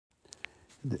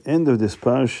At the end of this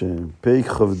parsha, Peik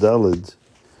Chav Daled,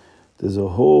 there's a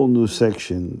whole new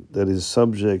section that is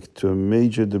subject to a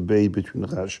major debate between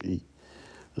Rashi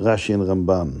and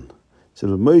Ramban. So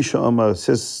the Moshe Amar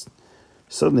says,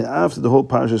 suddenly after the whole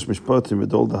Parshas Mishpatim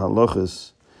with all the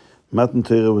halachas, Matan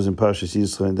Torah was in Parshas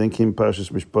Yisrael, and then came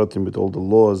Parshas Mishpatim with all the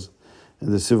laws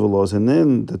and the civil laws, and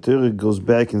then the Torah goes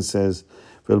back and says,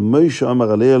 "Well, Moshe Amar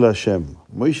Alei El Hashem."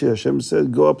 Moshe Hashem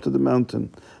said, "Go up to the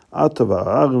mountain." Atava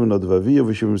Aaron Advaviya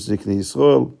V'Shivim Ziknei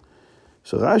Yisrael.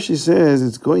 So Rashi says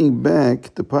it's going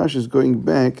back. The parsha is going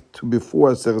back to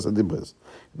before Aseret Adibros.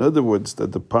 In other words,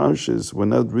 that the parshas were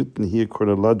not written here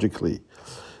chronologically,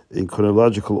 in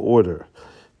chronological order,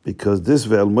 because this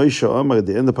Ve'al Moshe Amar at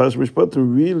the end of Parshas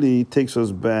Mishpatim really takes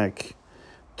us back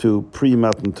to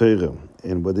pre-Matan Torah.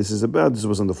 And what this is about, this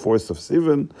was on the 4th of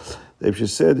Sivan. She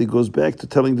said it goes back to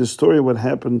telling the story of what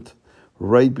happened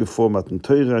right before Matan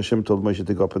Torah. Hashem told Moshe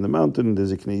to go up on the mountain, the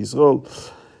Ziknei Yisrael.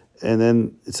 And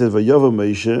then it says, Vayova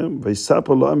Moshe,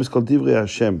 Vayisapar Lo'am is called Divrei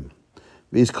Hashem,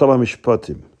 Vayizkol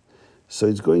HaMishpatim. So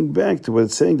it's going back to what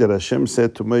it's saying that Hashem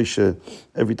said to Moshe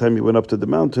every time he went up to the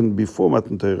mountain before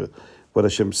Matan Torah. What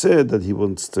Hashem said, that he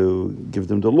wants to give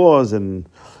them the laws, and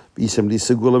V'yisem li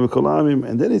segula mikol ha'amim.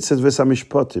 And then it says, Ves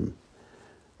HaMishpatim.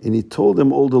 And he told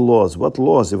them all the laws. What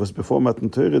laws? It was before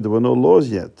Matan Torah, there were no laws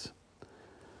yet.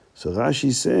 So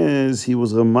Rashi says he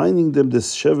was reminding them the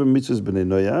Sheva Mitzvahs B'nei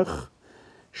Noach,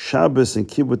 Shabbos and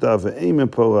Kibbut Avayim and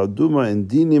Parah Aduma and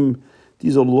Dinim.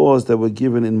 These are laws that were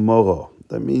given in Morah.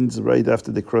 That means right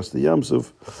after they crossed the Yam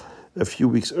Suf, a few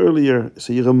weeks earlier.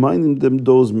 So you're reminding them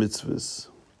those mitzvahs.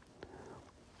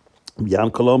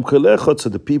 So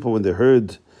the people, when they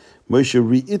heard Moshe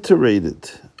reiterated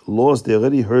laws they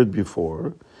already heard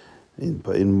before in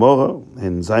Morah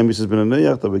and Zayim Mitzvahs B'nei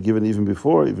Noach that were given even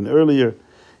before, even earlier.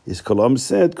 His Kolam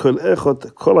said, Kol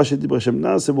Echot, Kol Asher Dibra Hashem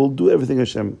Nase, will do everything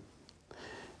Hashem.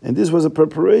 And this was a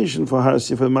preparation for Har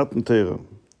Sifar Matan Torah.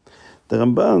 The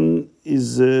Ramban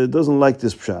doesn't like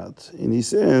this pshat, and he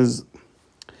says,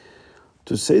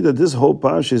 to say that this whole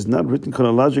parsha is not written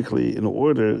chronologically in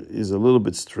order is a little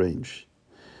bit strange.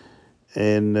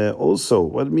 And also,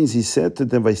 what it means, he said to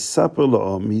them, Vayisapar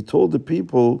Lo'am, he told the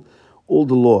people all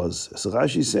the laws. So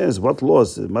Rashi says, what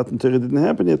laws? Matan Torah didn't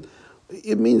happen yet.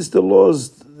 It means the laws,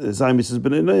 Zayim Mitzvahs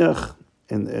B'nei Noach,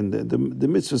 and the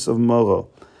mitzvahs of Morah.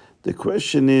 The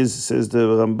question is, says the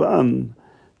Ramban,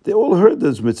 they all heard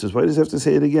those mitzvahs. Why does he have to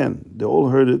say it again? They all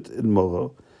heard it in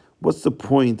Morah. What's the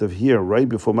point of here, right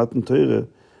before Matan Torah,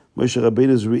 Moshe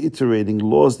Rabbeinu is reiterating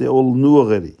laws they all knew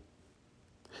already?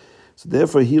 So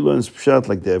therefore he learns pshat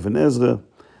like the Even Ezra,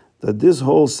 that this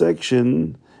whole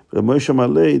section, Moshe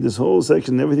Malay, this whole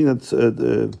section, everything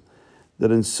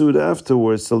that ensued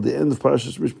afterwards till the end of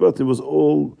Parshas Mishpatim was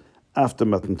all after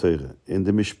Matan Torah. In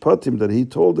the Mishpatim that he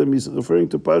told them, he's referring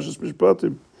to Parshas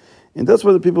Mishpatim. And that's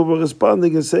why the people were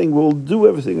responding and saying, we'll do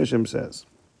everything Hashem says.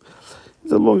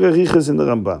 It's a long arichas in the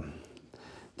Ramban.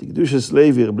 The Kedushas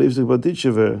Levi, Reb Levi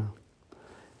Baditchever,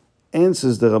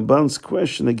 answers the Ramban's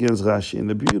question against Rashi in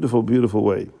a beautiful, beautiful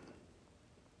way.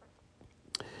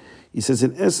 He says,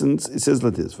 in essence, it says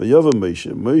like this, Vayova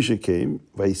Moshe, Moshe came,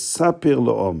 Vayisapir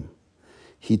Lo'am.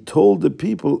 He told the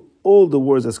people all the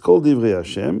words that's called Divrei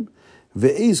Hashem,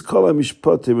 Ve'ez Kol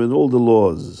HaMishpatim, and all the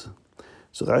laws.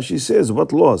 So Rashi says,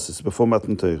 what laws? It's before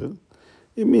Matan Torah.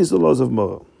 It means the laws of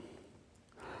Morah.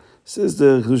 Says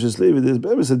the Kedushas Levi,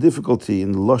 there's a difficulty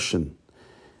in Lashon.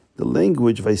 The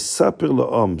language, Vayisapir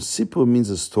Lo'am, Sipur means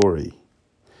a story.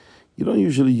 You don't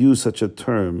usually use such a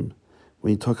term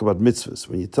when you talk about mitzvahs.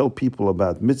 When you tell people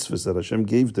about mitzvahs that Hashem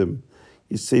gave them,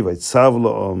 you say Vayitzav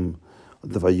Lo'am,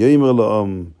 the Vayomer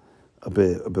Lo'am,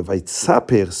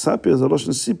 Vayitzaper. Saper is a Lashon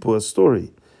Sipur, a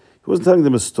story. He wasn't telling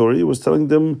them a story, he was telling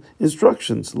them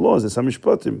instructions, laws, it's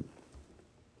HaMishpatim.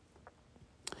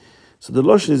 So the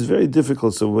Lashon is very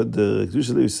difficult. So what the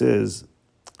Kedushas Levi says,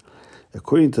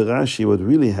 according to Rashi, what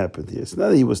really happened here, it's not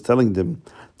that he was telling them,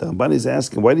 the Ramban is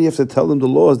asking, why do you have to tell them the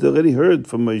laws they already heard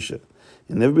from Moshe?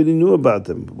 And everybody knew about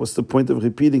them. What's the point of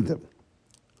repeating them?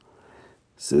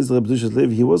 Says the Kedushas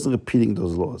Levi, he wasn't repeating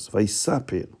those laws.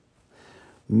 Vayisapir.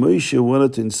 Moshe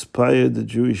wanted to inspire the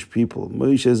Jewish people.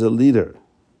 Moshe is a leader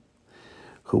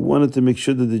who wanted to make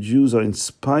sure that the Jews are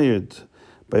inspired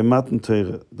by Matan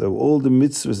Torah, that all the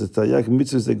mitzvahs, the Taryag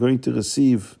mitzvahs they're going to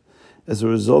receive as a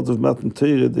result of Matan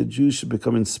Torah, the Jews should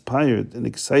become inspired and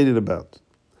excited about.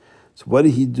 So what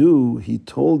did he do? He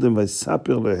told them,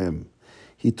 Vayisapir lehem.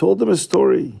 He told them a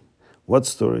story. What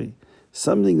story?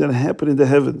 Something that happened in the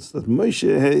heavens, that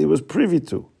Moshe was privy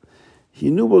to. He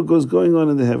knew what was going on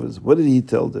in the heavens. What did he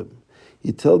tell them?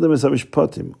 He told them as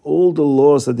HaMishpatim, all the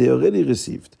laws that they already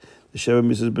received, the Sheva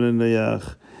Mitzvahs B'nei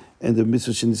Noach, and the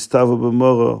mitzvah shenistava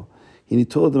b'moro. And he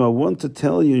told them, I want to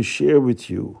tell you and share with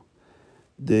you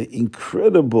the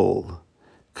incredible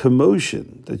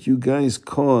commotion that you guys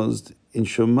caused in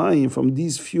Shomayim from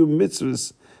these few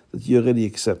mitzvahs that you already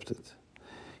accepted.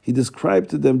 He described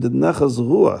to them the nachas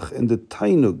ruach and the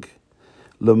tainug,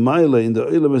 lamaila in the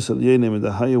olam esalyenim in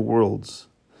the higher worlds,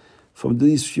 from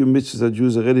these few mitzvahs that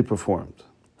Jews already performed.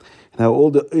 And how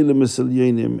all the olam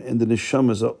esalyenim and the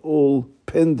neshamas are all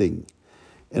pending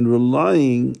and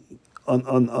relying on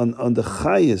the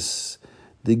chayas,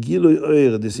 the Gilui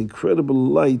Oyer, this incredible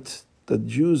light that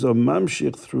Jews are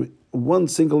mamshich through one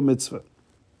single mitzvah.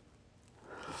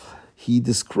 He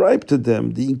described to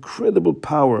them the incredible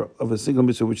power of a single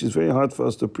mitzvah, which is very hard for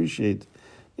us to appreciate.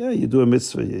 Yeah, you do a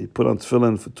mitzvah, you put on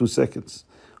tefillin for 2 seconds,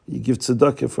 you give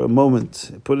tzedakah for a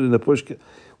moment, put it in a pushka.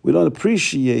 We don't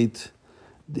appreciate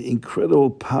the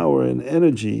incredible power and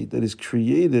energy that is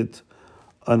created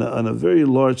on a very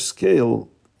large scale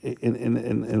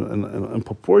in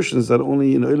proportions that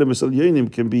only in Olam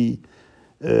Esalyonim can be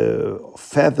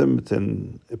fathomed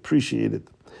and appreciated.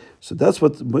 So that's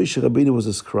what Moshe Rabbeinu was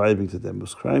ascribing to them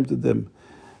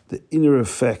the inner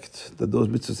effect that those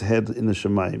mitzvahs had in the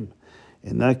Shemaim.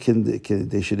 And now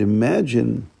they should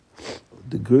imagine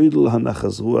the Geudel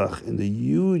HaNachas Ruach and the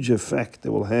huge effect they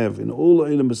will have in all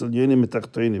Olam Esalyonim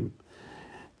Metachtonim,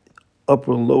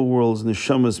 upper and lower worlds,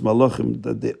 neshamas, malachim,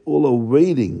 that they all are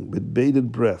waiting with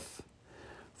bated breath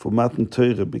for Matan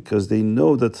Torah, because they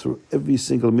know that through every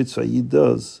single mitzvah he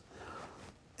does,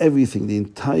 everything, the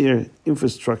entire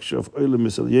infrastructure of Olam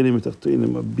Esalyonim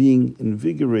Metachtonim are being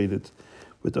invigorated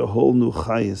with a whole new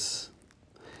chayas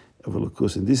of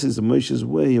Elokus. And this is Moshe's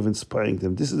way of inspiring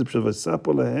them. This is the Pshat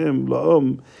Vayisapor Lahem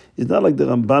La'om. It's not like the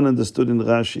Ramban understood in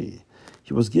Rashi.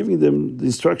 He was giving them the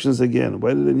instructions again.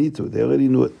 Why did they need to? They already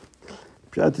knew it.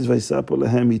 Pshat is Vayisapor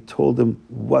Lahem. He told them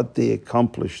what they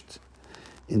accomplished,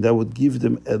 and that would give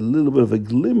them a little bit of a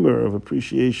glimmer of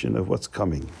appreciation of what's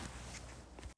coming.